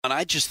And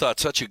I just thought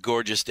such a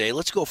gorgeous day.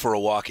 Let's go for a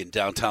walk in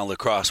downtown La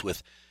Crosse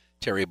with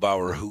Terry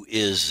Bauer, who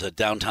is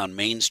Downtown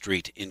Main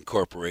Street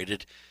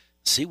Incorporated.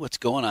 See what's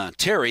going on.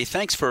 Terry,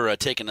 thanks for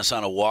taking us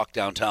on a walk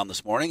downtown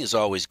this morning. It's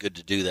always good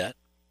to do that.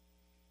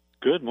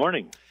 Good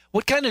morning.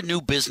 What kind of new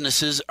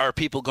businesses are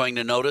people going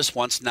to notice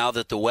once now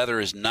that the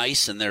weather is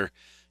nice and they're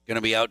going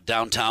to be out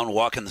downtown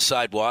walking the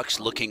sidewalks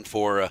looking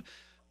for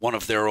one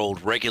of their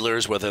old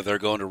regulars, whether they're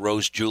going to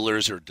Rose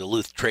Jewelers or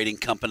Duluth Trading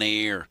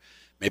Company or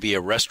maybe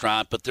a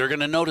restaurant, but they're going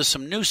to notice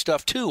some new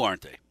stuff too,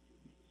 aren't they?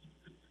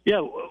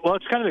 Yeah, well,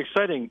 it's kind of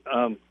exciting.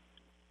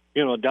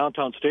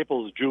 Downtown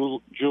Staples,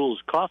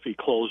 Jules Coffee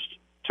closed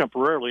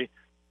temporarily,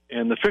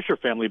 and the Fisher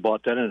family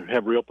bought that and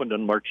have reopened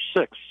on March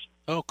 6th.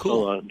 Oh,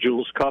 cool. So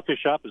Jules Coffee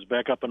Shop is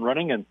back up and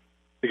running, and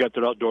they got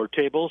their outdoor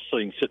tables, so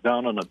you can sit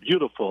down on a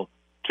beautiful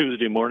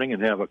Tuesday morning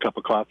and have a cup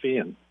of coffee.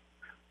 And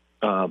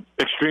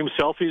Extreme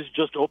Selfies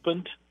just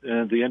opened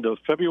at the end of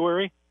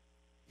February.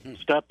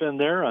 Stop in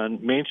there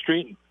on Main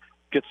Street.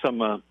 Get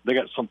some. They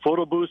got some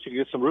photo booths. You can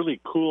get some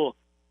really cool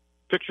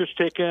pictures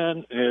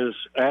taken.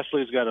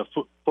 Ashley's got a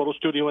photo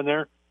studio in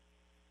there.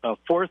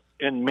 4th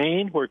in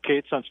Maine, where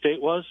Kate's on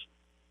State was.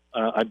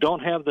 I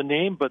don't have the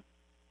name, but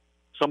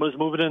somebody's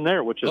moving in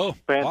there, which is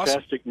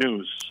fantastic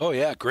news. Oh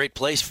yeah, great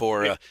place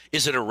for.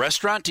 Is it a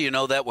restaurant? Do you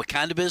know that? What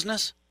kind of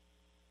business?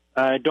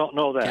 I don't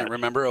know that. Can't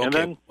remember. Okay, and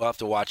then, we'll have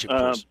to watch it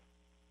first.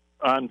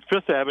 On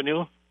 5th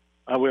Avenue.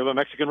 We have a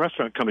Mexican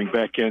restaurant coming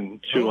back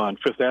on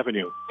 5th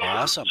Avenue.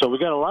 Awesome. So we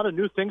got a lot of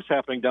new things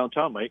happening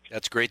downtown, Mike.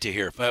 That's great to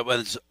hear.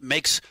 It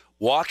makes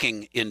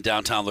walking in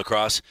downtown La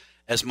Crosse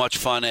as much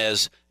fun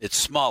as it's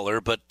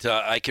smaller, but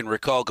I can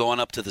recall going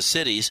up to the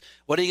cities.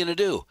 What are you going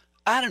to do?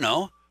 I don't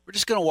know. We're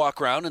just going to walk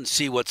around and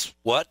see what's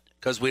what,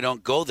 because we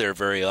don't go there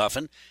very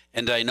often.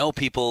 And I know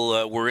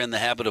people were in the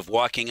habit of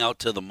walking out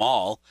to the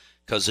mall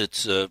because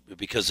it's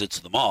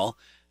the mall.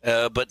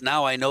 But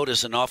now I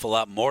notice an awful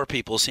lot more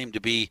people seem to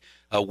be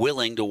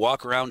willing to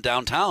walk around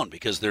downtown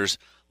because there's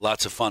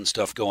lots of fun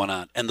stuff going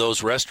on. And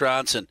those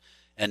restaurants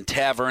and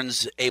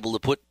taverns able to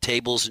put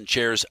tables and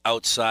chairs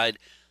outside,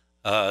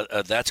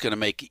 that's going to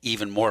make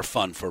even more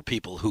fun for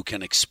people who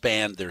can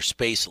expand their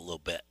space a little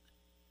bit.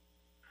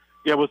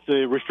 Yeah, with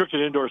the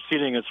restricted indoor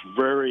seating, it's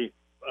very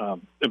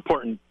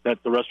important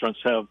that the restaurants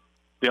have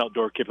the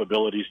outdoor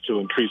capabilities to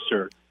increase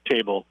their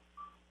table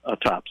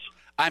tops.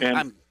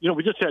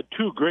 We just had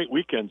 2 great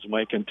weekends,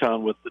 Mike, in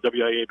town with the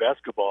WIA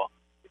basketball.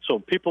 So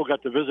people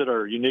got to visit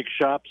our unique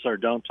shops, our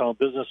downtown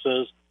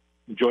businesses,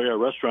 enjoy our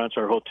restaurants,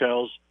 our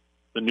hotels,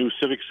 the new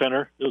Civic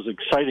Center. It was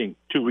exciting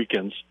 2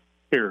 weekends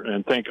here,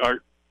 and thank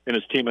Art and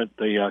his team at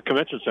the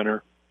Convention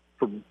Center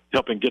for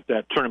helping get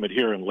that tournament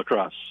here in La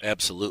Crosse.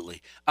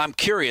 Absolutely. I'm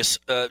curious.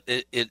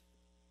 It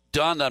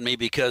dawned on me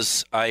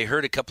because I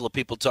heard a couple of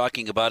people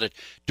talking about it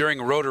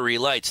during Rotary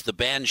Lights, the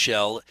band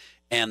shell,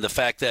 and the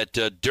fact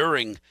that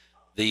during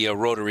the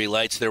Rotary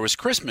Lights there was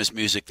Christmas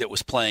music that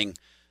was playing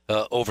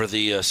over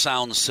the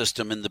sound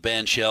system in the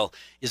band shell.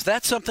 Is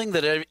that something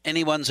that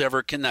anyone's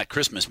ever not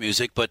Christmas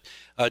music, but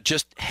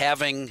just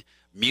having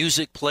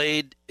music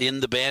played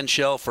in the band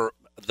shell for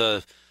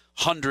the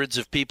hundreds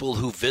of people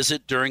who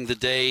visit during the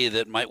day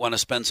that might want to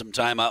spend some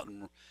time out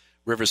in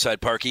Riverside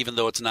Park, even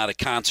though it's not a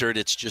concert,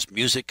 it's just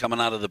music coming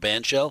out of the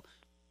band shell?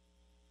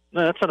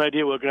 No, that's an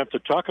idea we're going to have to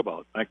talk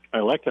about. I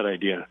like that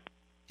idea.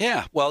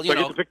 Yeah, well, you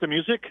know. I get to pick the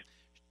music?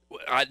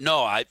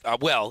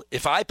 Well,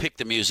 if I pick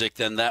the music,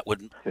 then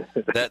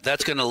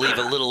that's going to leave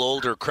a little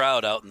older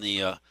crowd out in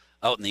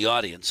the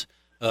audience.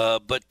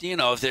 But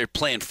if they're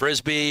playing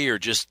frisbee or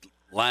just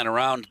lying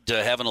around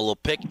having a little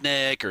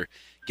picnic or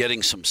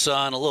getting some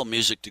sun, a little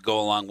music to go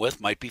along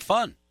with might be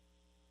fun.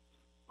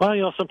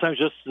 Well, sometimes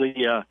just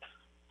the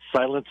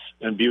silence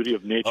and beauty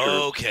of nature.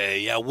 Okay,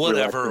 yeah,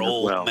 whatever,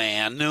 old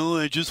man. No,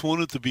 I just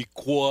want it to be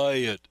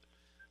quiet.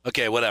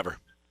 Okay, whatever.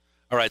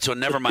 All right, so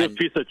never mind.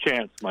 Give peace a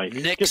chance, Mike.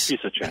 Give peace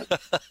a chance.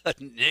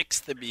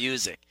 Nix the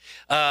music.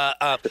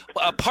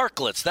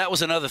 Parklets, that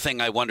was another thing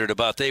I wondered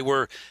about. They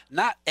were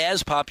not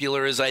as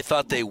popular as I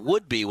thought they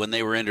would be when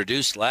they were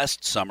introduced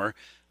last summer.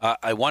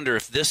 I wonder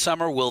if this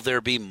summer will there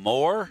be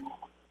more,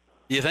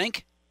 you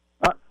think?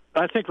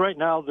 I think right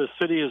now the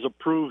city has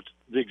approved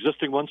the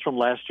existing ones from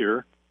last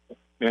year,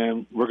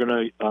 and we're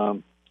going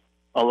to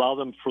allow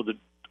them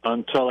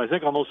until I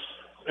think almost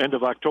end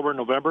of October,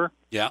 November.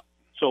 Yeah.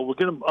 So we'll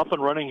get them up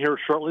and running here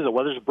shortly. The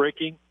weather's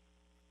breaking.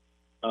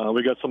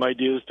 We got some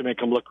ideas to make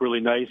them look really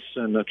nice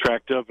and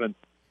attractive and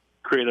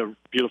create a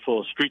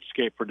beautiful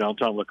streetscape for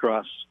downtown La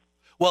Crosse.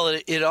 Well,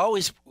 it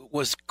always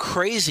was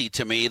crazy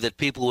to me that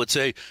people would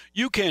say,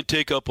 you can't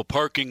take up a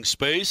parking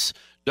space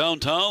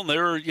downtown.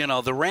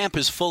 The ramp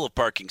is full of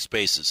parking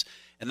spaces.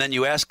 And then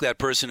you ask that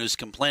person who's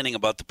complaining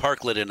about the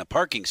parklet in a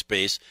parking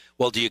space,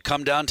 well, do you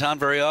come downtown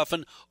very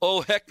often?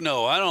 Oh, heck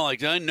no.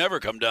 I never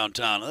come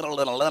downtown.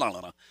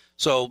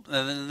 So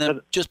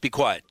then just be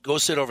quiet. Go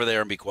sit over there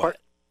and be quiet.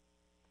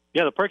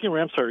 Yeah, the parking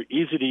ramps are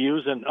easy to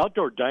use. And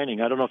outdoor dining,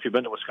 I don't know if you've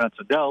been to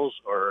Wisconsin Dells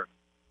or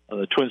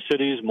the Twin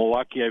Cities,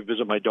 Milwaukee. I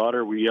visit my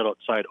daughter. We eat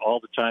outside all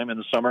the time in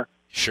the summer.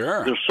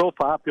 Sure. They're so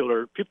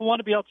popular. People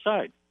want to be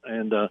outside.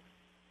 And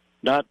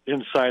not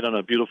inside on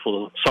a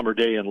beautiful summer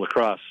day in La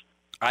Crosse.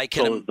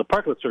 So the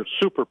parklets are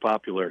super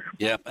popular.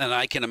 Yeah, and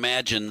I can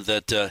imagine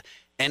that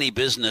any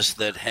business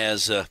that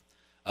has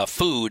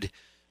food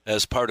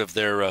as part of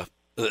their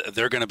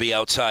they're going to be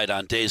outside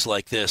on days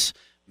like this,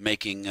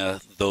 making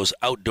those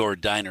outdoor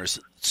diners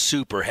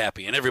super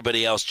happy, and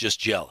everybody else just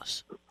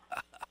jealous.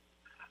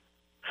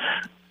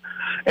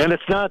 And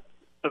it's not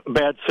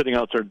bad sitting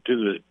out there.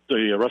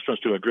 The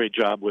restaurants do a great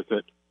job with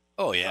it.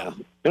 Oh, yeah.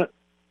 It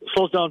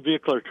slows down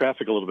vehicular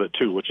traffic a little bit,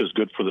 too, which is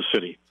good for the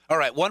city. All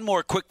right, one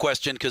more quick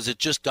question, because it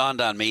just dawned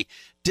on me.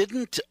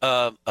 Didn't,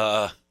 oh,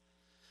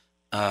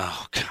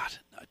 God,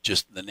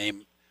 just the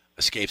name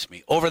escapes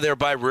me. Over there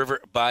by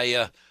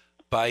Riverside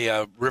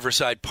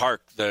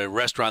Park, the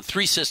restaurant,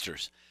 Three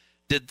Sisters.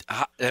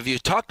 Have you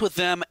talked with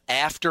them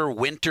after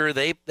winter?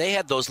 They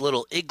had those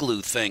little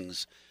igloo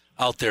things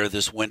out there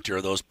this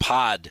winter, those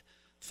pod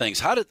things.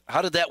 How did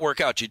that work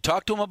out? Did you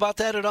talk to them about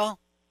that at all?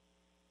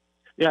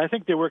 Yeah, I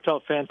think they worked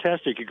out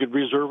fantastic. You could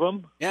reserve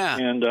them. Yeah.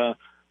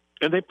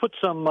 And they put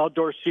some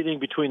outdoor seating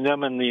between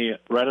them and the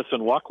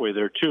Radisson walkway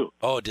there, too.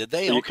 Oh, did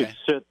they? So okay. You could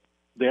sit.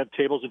 They had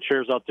tables and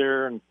chairs out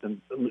there. And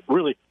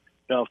really,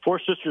 Four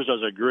Sisters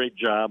does a great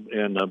job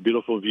and a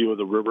beautiful view of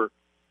the river.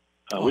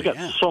 We got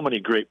so many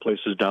great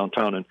places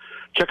downtown. And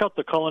check out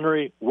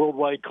the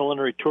worldwide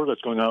culinary tour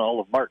that's going on all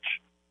of March.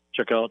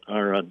 Check out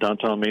our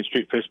Downtown Main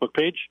Street Facebook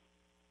page.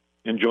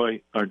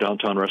 Enjoy our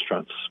downtown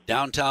restaurants.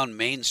 Downtown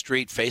Main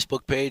Street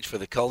Facebook page for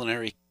the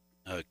culinary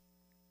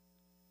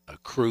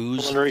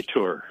cruise. Culinary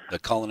tour. The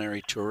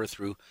culinary tour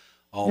through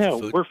all the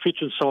food. Yeah, we're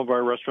featuring some of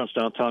our restaurants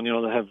downtown,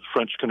 that have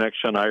French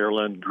connection,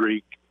 Ireland,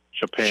 Greek,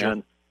 Japan.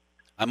 Sure.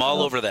 I'm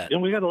all over that.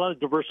 And we got a lot of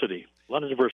diversity.